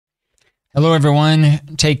Hello, everyone.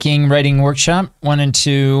 Taking Writing Workshop. Wanted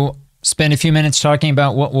to spend a few minutes talking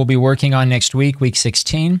about what we'll be working on next week, week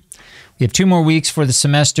 16. We have 2 more weeks for the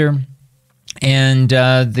semester, and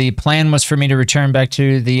the plan was for me to return back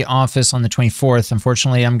to the office on the 24th.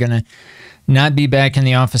 Unfortunately, I'm going to not be back in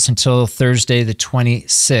the office until Thursday, the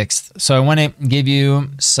 26th. So I want to give you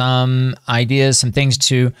some ideas, some things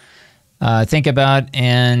to think about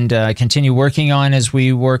and continue working on as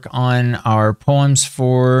we work on our poems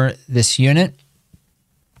for this unit.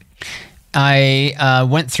 I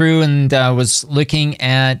went through and was looking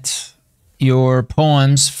at your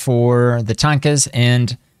poems for the tankas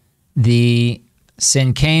and the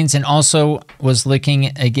cinquains, and also was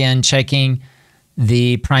looking again, checking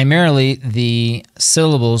primarily the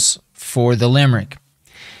syllables for the limerick.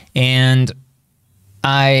 And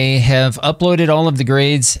I have uploaded all of the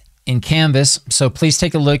grades in Canvas, so please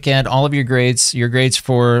take a look at all of your grades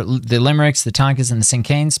for the limericks, the tankas, and the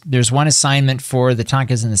cinquains. There's one assignment for the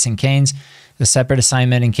tankas and the cinquains, a separate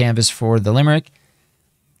assignment in Canvas for the limerick.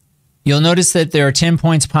 You'll notice that there are 10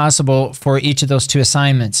 points possible for each of those 2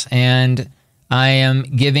 assignments, and I am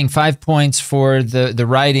giving 5 points for the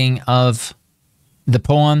writing of the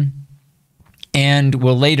poem, and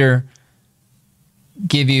will later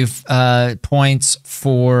give you points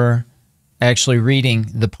for actually reading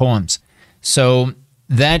the poems. So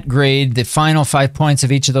that grade, the final 5 points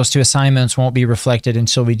of each of those 2 assignments, won't be reflected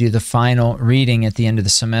until we do the final reading at the end of the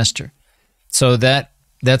semester. So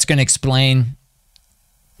that's going to explain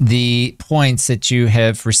the points that you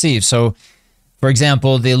have received. So, for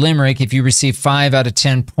example, the limerick, if you receive 5 out of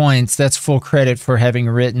 10 points, that's full credit for having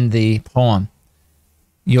written the poem.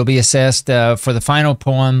 You'll be assessed for the final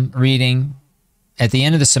poem reading at the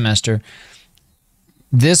end of the semester.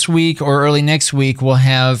 This week or early next week, we'll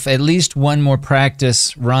have at least one more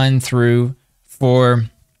practice run through for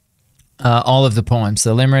all of the poems,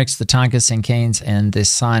 the limericks, the tankas, cinquains, and this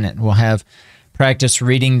sonnet. We'll have practice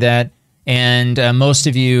reading that, and most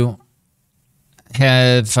of you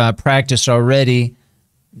have practiced already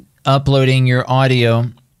uploading your audio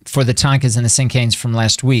for the tankas and the cinquains from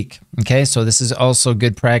last week. Okay, so this is also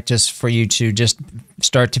good practice for you to just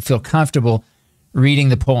start to feel comfortable reading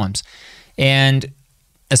the poems. And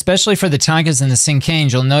especially for the tankas and the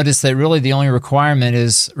cinquains, you'll notice that really the only requirement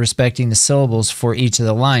is respecting the syllables for each of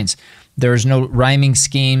the lines. There is no rhyming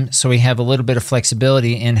scheme, so we have a little bit of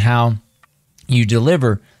flexibility in how you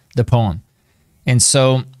deliver the poem. And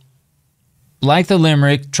so, like the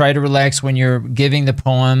limerick, try to relax when you're giving the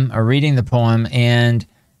poem or reading the poem, and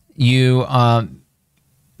you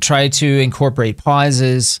try to incorporate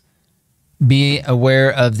pauses. Be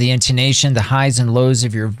aware of the intonation, the highs and lows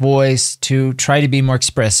of your voice, to try to be more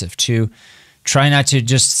expressive, to try not to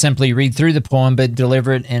just simply read through the poem, but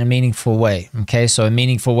deliver it in a meaningful way. Okay, so a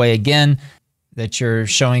meaningful way, again, that you're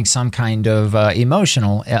showing some kind of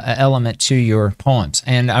emotional element to your poems.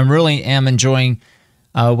 And I really am enjoying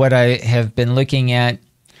what I have been looking at.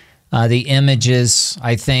 The images,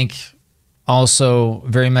 I think, also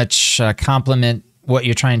very much complement what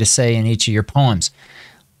you're trying to say in each of your poems.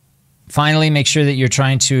 Finally, make sure that you're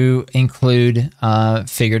trying to include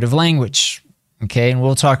figurative language, okay? And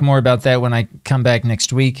we'll talk more about that when I come back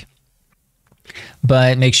next week.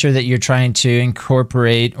 But make sure that you're trying to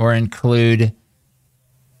incorporate or include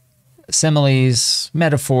similes,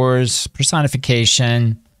 metaphors,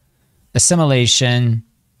 personification, assimilation,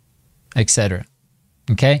 etc.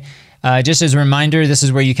 Okay? Just as a reminder, this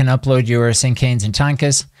is where you can upload your cinquains and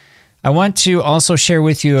tankas. I want to also share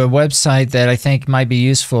with you a website that I think might be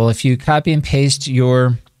useful. If you copy and paste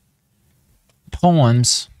your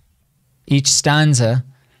poems, each stanza,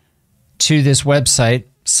 to this website,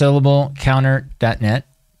 syllablecounter.net,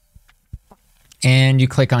 and you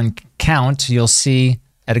click on count, you'll see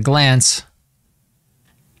at a glance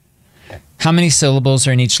how many syllables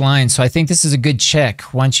are in each line. So I think this is a good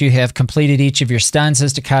check. Once you have completed each of your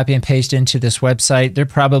stanzas, to copy and paste into this website. There are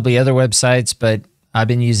probably other websites, but I've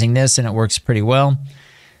been using this and it works pretty well.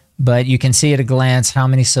 But you can see at a glance how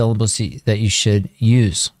many syllables that you should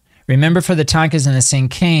use. Remember, for the tankas and the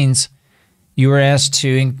cinquains, you were asked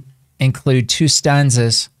to include 2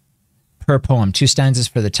 stanzas per poem. 2 stanzas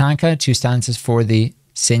for the tanka, 2 stanzas for the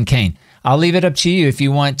cinquain. I'll leave it up to you if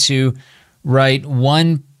you want to write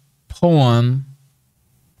one poem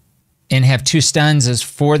and have 2 stanzas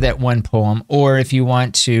for that one poem, or if you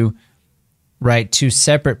want to write 2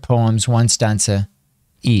 separate poems, 1 stanza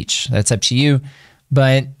each. That's up to you.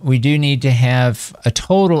 But we do need to have a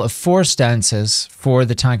total of 4 stanzas for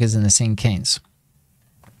the tankas and the cinquains.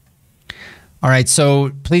 All right,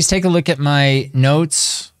 so please take a look at my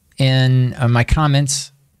notes in my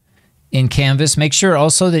comments in Canvas. Make sure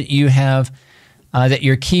also that you have that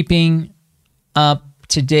you're keeping up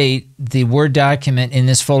to date the Word document in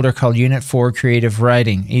this folder called Unit 4 Creative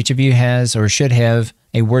Writing. Each of you has or should have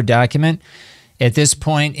a Word document. At this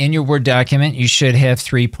point in your Word document, you should have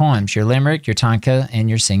 3 poems, your limerick, your tanka, and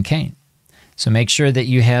your cinquain. So make sure that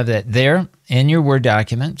you have that there in your Word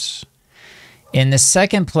documents. In the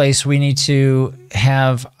second place, we need to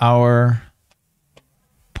have our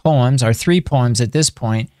poems, our 3 poems at this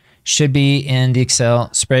point, should be in the Excel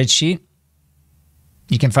spreadsheet.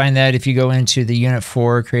 You can find that if you go into the Unit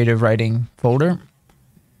 4 Creative Writing folder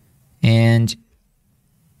and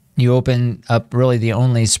you open up really the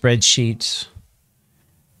only spreadsheet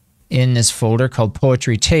in this folder called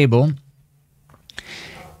Poetry Table.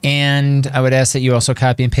 And I would ask that you also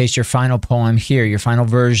copy and paste your final poem here, your final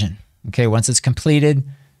version. Okay, once it's completed,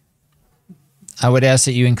 I would ask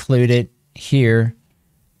that you include it here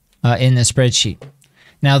in the spreadsheet.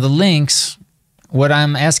 Now the links, what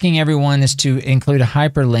I'm asking everyone is to include a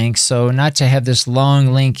hyperlink, so not to have this long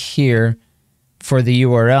link here for the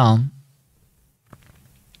URL,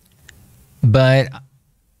 but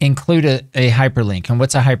include a hyperlink. And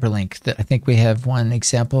what's a hyperlink? I think we have one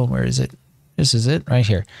example. Where is it? This is it right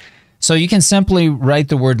here. So you can simply write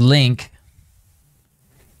the word link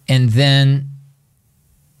and then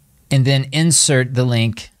insert the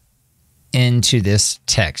link into this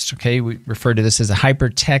text. Okay, we refer to this as a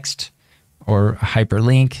hypertext or a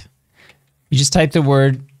hyperlink. You just type the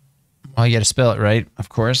word, well, you got to spell it right, of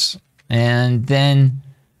course, and then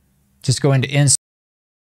just go into insert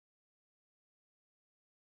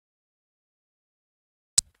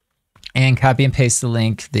and copy and paste the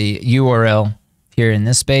link, the URL here in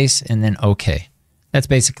this space, and then OK. That's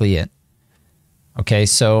basically it. Okay,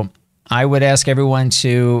 so I would ask everyone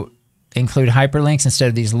to include hyperlinks instead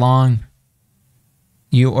of these long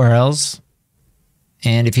URLs.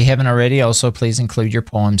 And if you haven't already, also please include your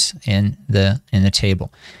poems in the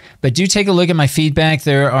table. But do take a look at my feedback.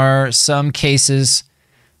 There are some cases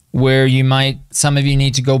where some of you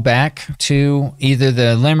need to go back to either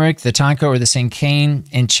the limerick, the tanka, or the cinquain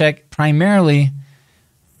and check primarily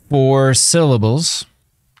for syllables,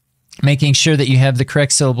 making sure that you have the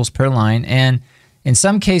correct syllables per line. And in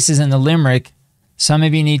some cases in the limerick, some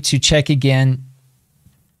of you need to check again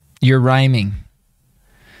your rhyming.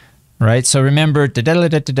 Right? So remember, so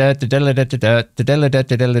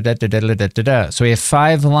we have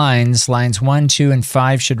 5 lines. Lines 1, 2, and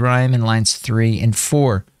 5 should rhyme, and lines 3 and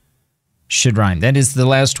 4 should rhyme. That is, the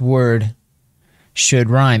last word should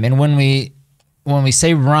rhyme. And when we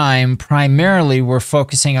say rhyme, primarily we're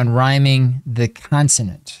focusing on rhyming the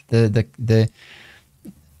consonant.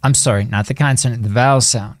 I'm sorry, not the consonant, the vowel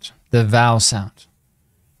sound. The vowel sound.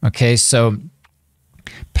 Okay, so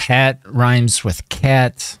pat rhymes with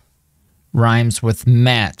cat, rhymes with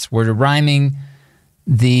mat. We're rhyming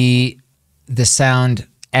the sound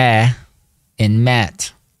a in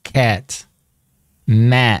mat, cat,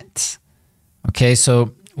 mat. Okay,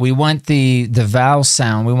 so we want the vowel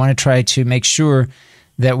sound. We want to try to make sure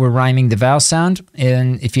that we're rhyming the vowel sound.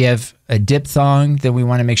 And if you have a diphthong, then we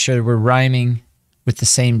want to make sure that we're rhyming with the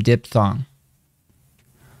same diphthong.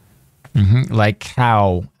 Like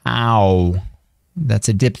cow, ow. That's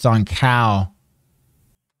a diphthong, cow.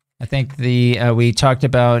 I think we talked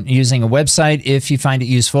about using a website if you find it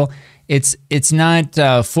useful. It's not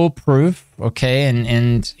foolproof, okay,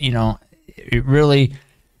 and you know, it really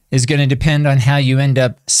is going to depend on how you end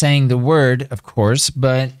up saying the word, of course.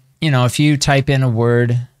 But you know, if you type in a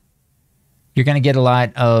word, you're going to get a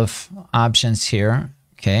lot of options here,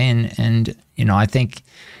 okay, and you know, I think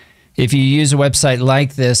if you use a website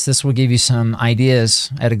like this, this will give you some ideas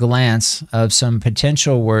at a glance of some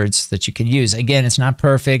potential words that you can use. Again, it's not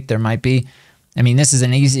perfect. There might be, I mean, this is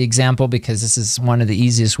an easy example because this is one of the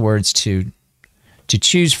easiest words to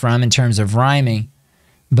choose from in terms of rhyming.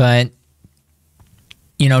 But,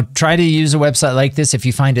 you know, try to use a website like this if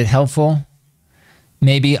you find it helpful.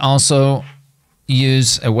 Maybe also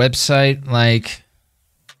use a website like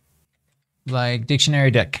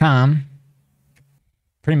dictionary.com.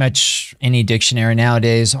 Pretty much any dictionary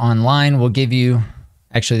nowadays online will give you,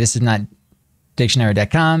 actually this is not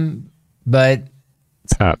dictionary.com, but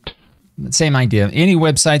same idea. Any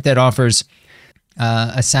website that offers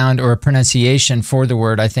a sound or a pronunciation for the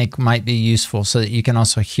word, I think might be useful so that you can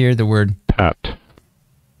also hear the word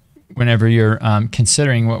whenever you're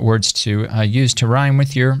considering what words to use to rhyme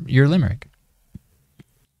with your limerick.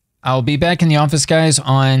 I'll be back in the office, guys,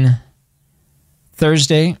 on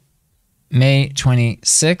Thursday, May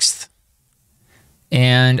 26th,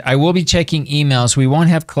 and I will be checking emails. We won't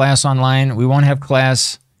have class online. We won't have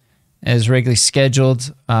class as regularly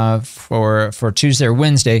scheduled for Tuesday or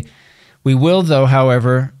Wednesday. We will, though,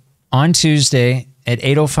 however, on Tuesday at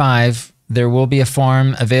 8:05, there will be a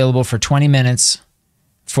form available for 20 minutes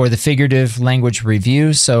for the figurative language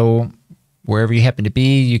review. So wherever you happen to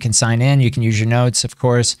be, you can sign in. You can use your notes, of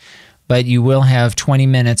course, but you will have 20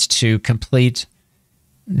 minutes to complete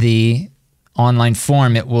the online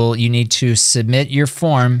form. You need to submit your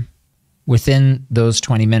form within those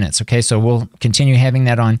 20 minutes. Okay, so we'll continue having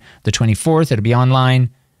that on the 24th. It'll be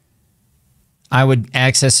online. I would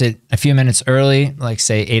access it a few minutes early, like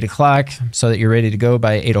say 8 o'clock, so that you're ready to go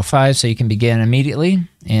by 8:05, so you can begin immediately,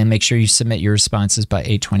 and make sure you submit your responses by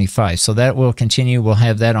 8:25. So that will continue. We'll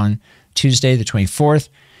have that on Tuesday, the 24th.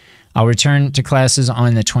 I'll return to classes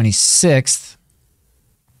on the 26th,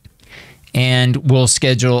 and we'll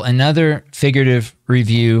schedule another figurative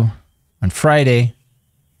review on Friday.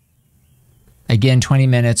 Again, 20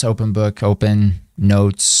 minutes, open book, open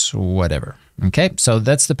notes, whatever. Okay, so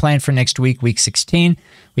that's the plan for next week, week 16.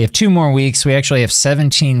 We have 2 more weeks. We actually have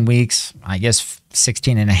 17 weeks, I guess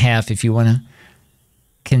 16 and a half if you want to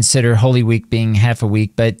consider Holy Week being half a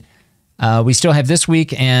week. But we still have this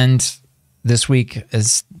week, and this week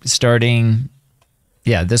is starting,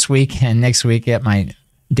 this week and next week. Get my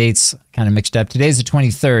dates kind of mixed up. Today's the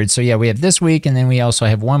 23rd. So yeah, we have this week, and then we also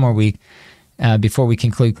have 1 more week before we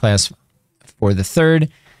conclude class for the 3rd.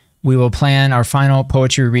 We will plan our final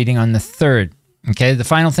poetry reading on the 3rd. Okay, the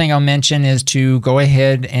final thing I'll mention is to go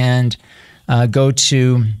ahead and go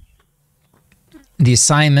to the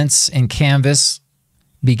assignments in Canvas.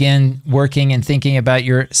 Begin working and thinking about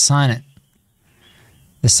your sonnet.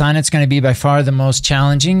 The sonnet's going to be by far the most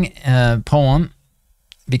challenging poem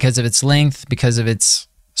because of its length, because of its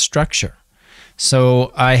structure.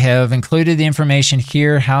 So I have included the information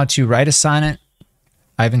here, how to write a sonnet.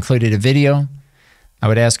 I've included a video. I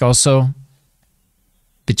would ask also,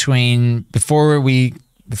 before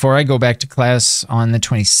I go back to class on the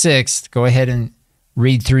 26th, go ahead and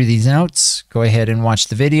read through these notes, go ahead and watch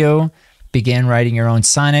the video, begin writing your own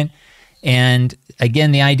sonnet. And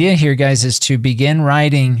again, the idea here, guys, is to begin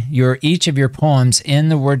writing each of your poems in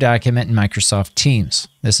the Word document in Microsoft Teams.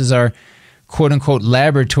 This is our quote-unquote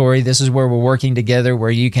laboratory. This is where we're working together, where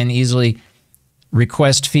you can easily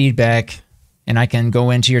request feedback, and I can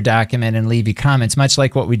go into your document and leave you comments, much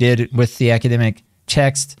like what we did with the academic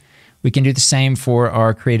text. We can do the same for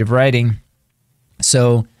our creative writing.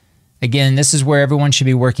 So again, this is where everyone should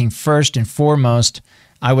be working first and foremost.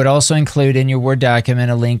 I would also include in your Word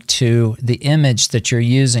document a link to the image that you're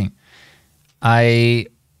using. I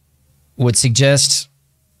would suggest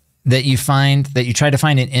that you try to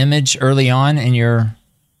find an image early on in your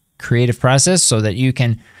creative process so that you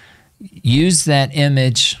can use that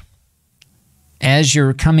image as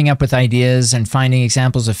you're coming up with ideas and finding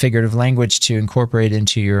examples of figurative language to incorporate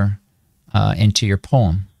into your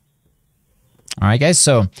poem. All right, guys.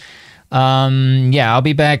 So, I'll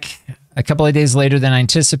be back a couple of days later than I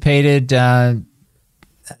anticipated.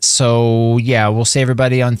 So, we'll see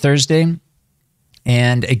everybody on Thursday.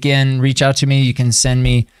 And again, reach out to me. You can send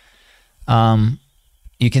me,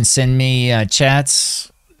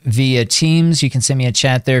 chats via Teams. You can send me a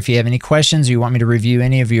chat there if you have any questions or you want me to review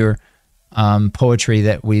any of your poetry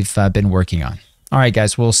that we've been working on. All right,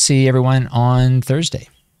 guys, we'll see everyone on Thursday.